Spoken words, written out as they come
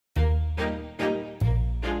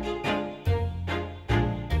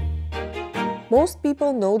Most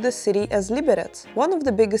people know the city as Liberec, one of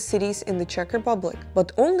the biggest cities in the Czech Republic,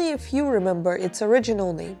 but only a few remember its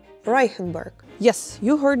original name, Reichenberg. Yes,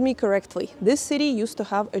 you heard me correctly. This city used to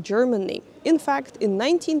have a German name. In fact, in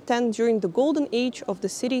 1910, during the golden age of the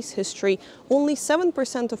city's history, only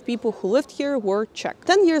 7% of people who lived here were Czech.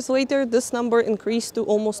 10 years later, this number increased to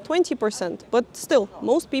almost 20%, but still,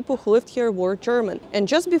 most people who lived here were German. And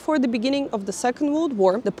just before the beginning of the Second World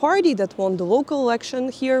War, the party that won the local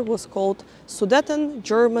election here was called Sudetenland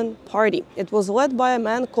German Party. It was led by a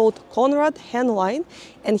man called Konrad Henlein,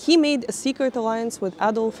 and he made a secret alliance with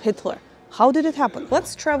Adolf Hitler. How did it happen?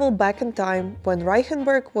 Let's travel back in time when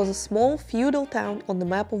Reichenberg was a small feudal town on the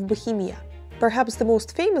map of Bohemia. Perhaps the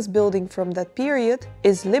most famous building from that period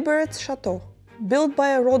is Liberec Chateau, built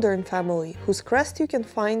by a Rodern family, whose crest you can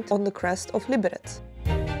find on the crest of Liberec.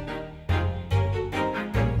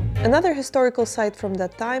 Another historical site from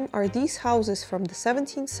that time are these houses from the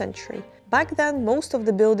 17th century. Back then, most of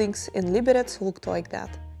the buildings in Liberec looked like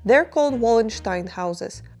that. They're called Wallenstein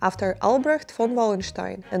houses, after Albrecht von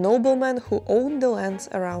Wallenstein, a nobleman who owned the lands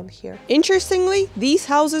around here. Interestingly, these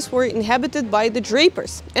houses were inhabited by the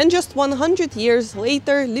drapers, and just 100 years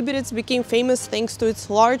later, Liberec became famous thanks to its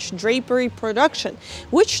large drapery production,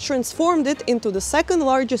 which transformed it into the second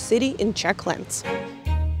largest city in Czech lands.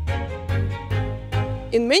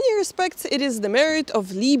 In many respects, it is the merit of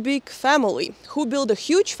Liebig family, who built a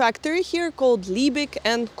huge factory here called Liebig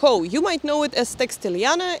 & Co. You might know it as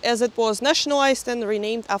Textiliana, as it was nationalized and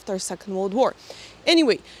renamed after Second World War.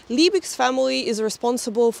 Anyway, Liebig's family is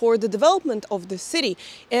responsible for the development of the city,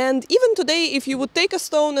 and even today, if you would take a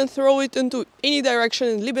stone and throw it into any direction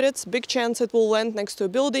in Liberec, big chance it will land next to a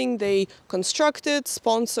building they constructed,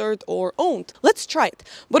 sponsored or owned. Let's try it.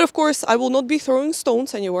 But of course, I will not be throwing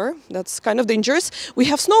stones anywhere. That's kind of dangerous. We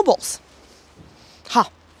have snowballs. Ha!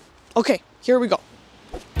 Okay, here we go.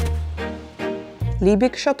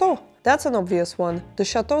 Liebig Chateau. That's an obvious one. The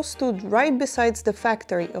chateau stood right beside the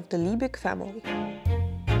factory of the Liebig family.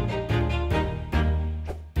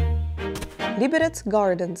 Liberec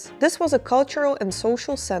Gardens. This was a cultural and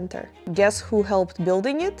social center. Guess who helped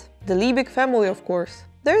building it? The Liebig family, of course.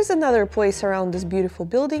 There is another place around this beautiful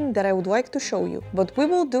building that I would like to show you, but we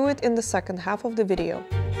will do it in the second half of the video.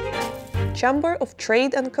 Chamber of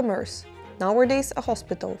Trade and Commerce. Nowadays a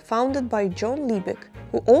hospital, founded by John Liebig,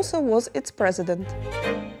 who also was its president.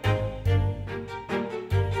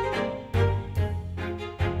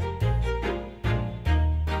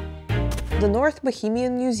 The North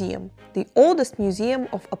Bohemian Museum, the oldest museum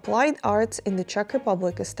of applied arts in the Czech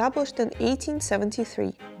Republic, established in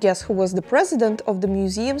 1873. Guess who was the president of the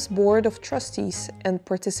museum's board of trustees and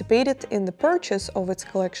participated in the purchase of its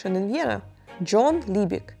collection in Vienna? John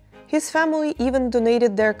Liebig. His family even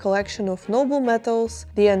donated their collection of noble metals,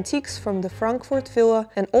 the antiques from the Frankfurt Villa,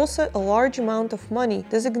 and also a large amount of money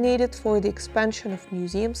designated for the expansion of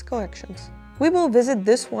museum's collections. We will visit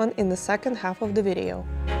this one in the second half of the video.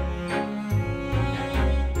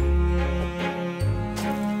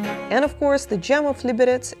 And of course, the gem of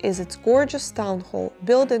Liberec is its gorgeous town hall,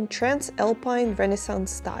 built in Transalpine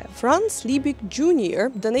Renaissance style. Franz Liebig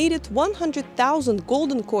Jr. donated 100,000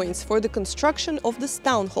 golden coins for the construction of this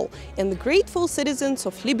town hall, and the grateful citizens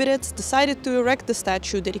of Liberec decided to erect the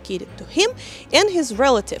statue dedicated to him and his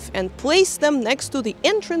relative and place them next to the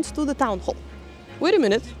entrance to the town hall. Wait a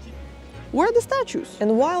minute. Where are the statues?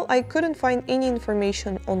 And while I couldn't find any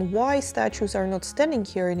information on why statues are not standing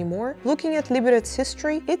here anymore, looking at Liberec's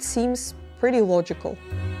history, it seems pretty logical.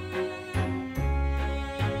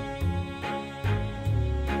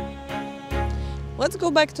 Let's go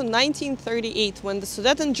back to 1938, when the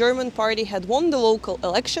Sudeten German Party had won the local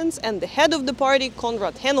elections and the head of the party,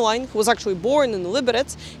 Konrad Henlein, who was actually born in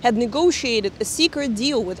Liberec, had negotiated a secret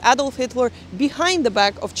deal with Adolf Hitler behind the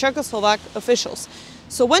back of Czechoslovak officials.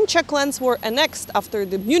 So when Czech lands were annexed after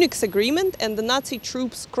the Munich Agreement and the Nazi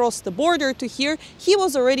troops crossed the border to here, he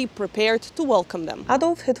was already prepared to welcome them.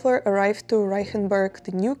 Adolf Hitler arrived to Reichenberg,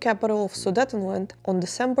 the new capital of Sudetenland, on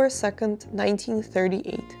December 2nd,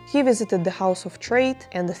 1938. He visited the House of Trade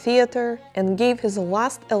and the theater and gave his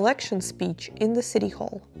last election speech in the city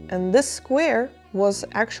hall. And this square was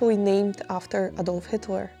actually named after Adolf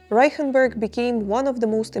Hitler. Reichenberg became one of the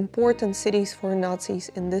most important cities for Nazis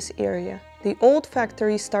in this area. The old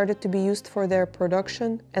factories started to be used for their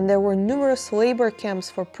production, and there were numerous labor camps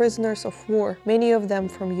for prisoners of war, many of them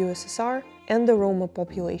from USSR and the Roma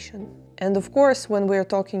population. And of course, when we're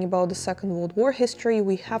talking about the Second World War history,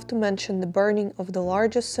 we have to mention the burning of the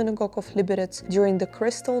largest synagogue of Liberec during the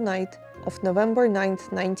Crystal Night of November 9,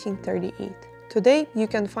 1938. Today, you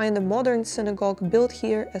can find a modern synagogue built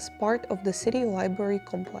here as part of the city library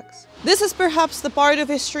complex. This is perhaps the part of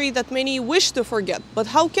history that many wish to forget, but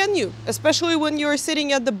how can you? Especially when you are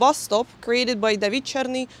sitting at the bus stop created by David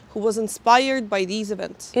Černý, who was inspired by these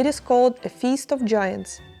events. It is called a Feast of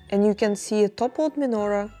Giants, and you can see a toppled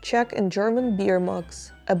menorah, Czech and German beer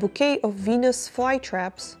mugs, a bouquet of Venus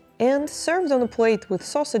flytraps, and served on a plate with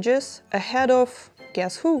sausages, ahead of,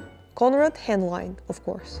 guess who? Konrad Henlein, of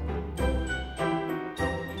course.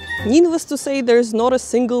 Needless to say, there's not a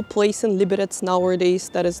single place in Liberec nowadays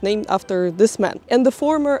that is named after this man. And the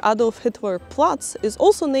former Adolf Hitler Platz is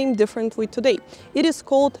also named differently today. It is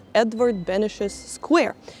called Edvard Beneš's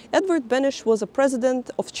Square. Edvard Beneš was a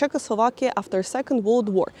president of Czechoslovakia after Second World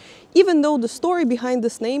War, even though the story behind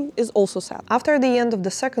this name is also sad. After the end of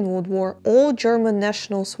the Second World War, all German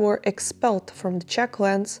nationals were expelled from the Czech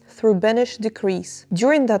lands through Beneš decrees.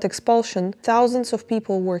 During that expulsion, thousands of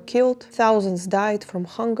people were killed, thousands died from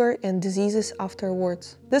hunger and diseases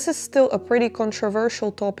afterwards. This is still a pretty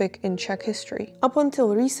controversial topic in Czech history. Up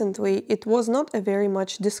until recently, it was not a very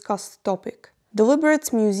much discussed topic. The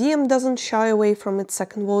Liberec Museum doesn't shy away from its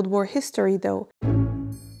Second World War history, though.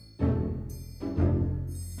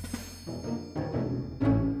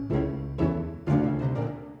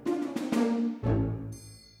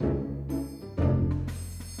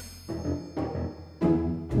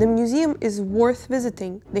 The museum is worth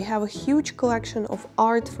visiting. They have a huge collection of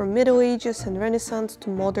art from Middle Ages and Renaissance to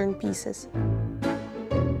modern pieces.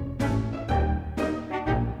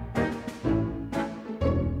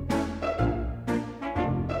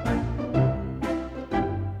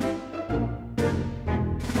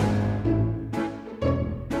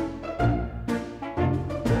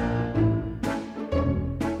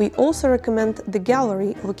 We also recommend the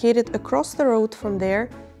gallery located across the road from there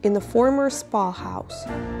in the former spa house.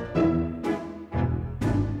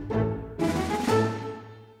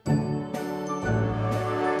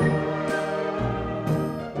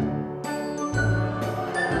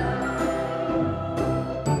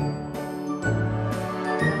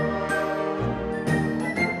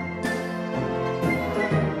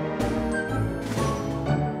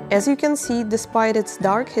 As you can see, despite its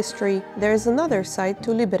dark history, there is another side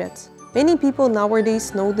to Liberec. Many people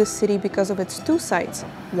nowadays know this city because of its two sides,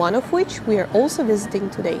 one of which we are also visiting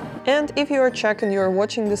today. And if you are Czech and you are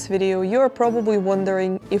watching this video, you are probably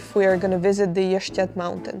wondering if we are gonna visit the Ještěd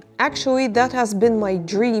mountain. Actually, that has been my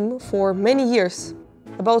dream for many years.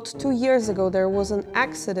 About 2 years ago there was an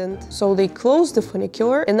accident, so they closed the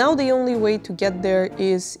funicular, and now the only way to get there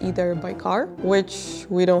is either by car, which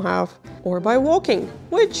we don't have, or by walking,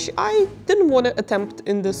 which I didn't want to attempt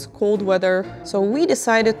in this cold weather, so we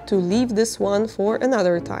decided to leave this one for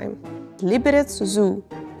another time. Liberec Zoo.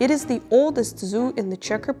 It is the oldest zoo in the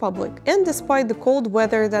Czech Republic, and despite the cold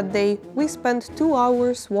weather that day, we spent 2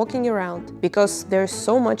 hours walking around, because there's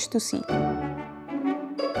so much to see.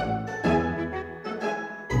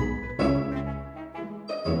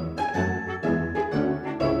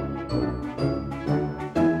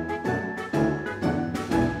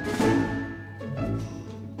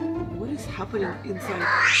 Happening inside.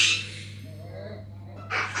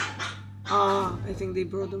 Ah, I think they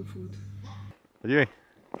brought them food. Podívej.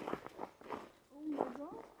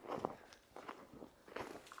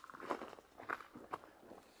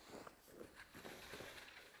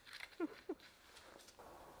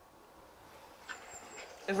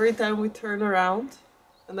 Every time we turn around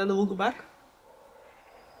and then look back,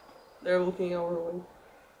 they're looking our way.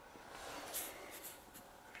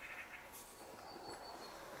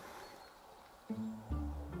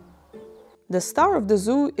 The star of the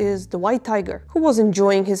zoo is the white tiger, who was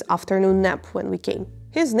enjoying his afternoon nap when we came.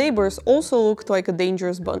 His neighbors also looked like a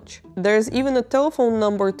dangerous bunch. There's even a telephone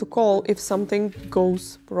number to call if something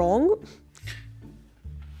goes wrong.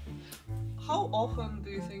 How often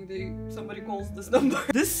do you think somebody calls this number?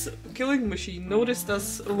 This killing machine noticed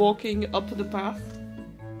us walking up the path.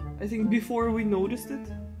 I think before we noticed it,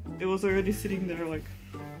 it was already sitting there like,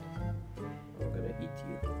 I'm gonna eat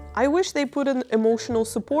you. I wish they put an emotional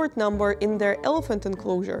support number in their elephant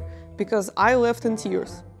enclosure, because I left in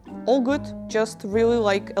tears. All good, just really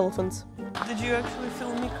like elephants. Did you actually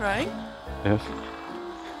film me crying? Yes.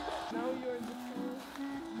 Now you're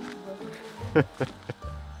the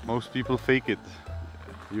Most people fake it.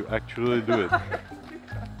 You actually do it.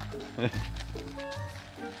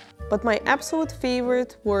 But my absolute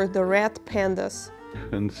favorite were the red pandas.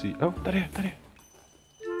 And see. Oh, there.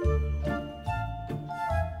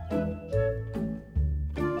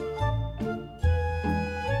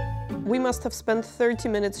 We must have spent 30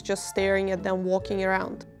 minutes just staring at them walking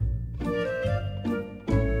around.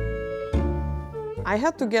 I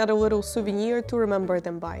had to get a little souvenir to remember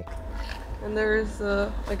them by. And there's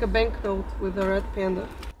like a banknote with a red panda.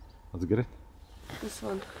 Let's get it. This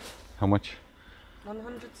one. How much?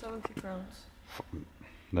 170 crowns.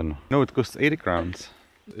 Then no, it costs 80 crowns.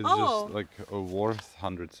 It's Oh. just like worth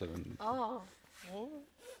 170. Oh. Oh.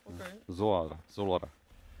 Okay. Zolara.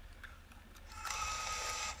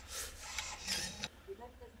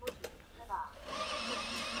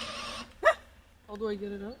 How do I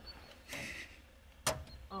get it out?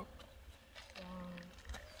 Oh.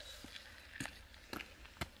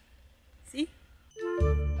 See?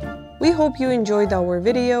 We hope you enjoyed our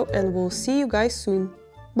video and we'll see you guys soon.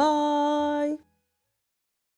 Bye!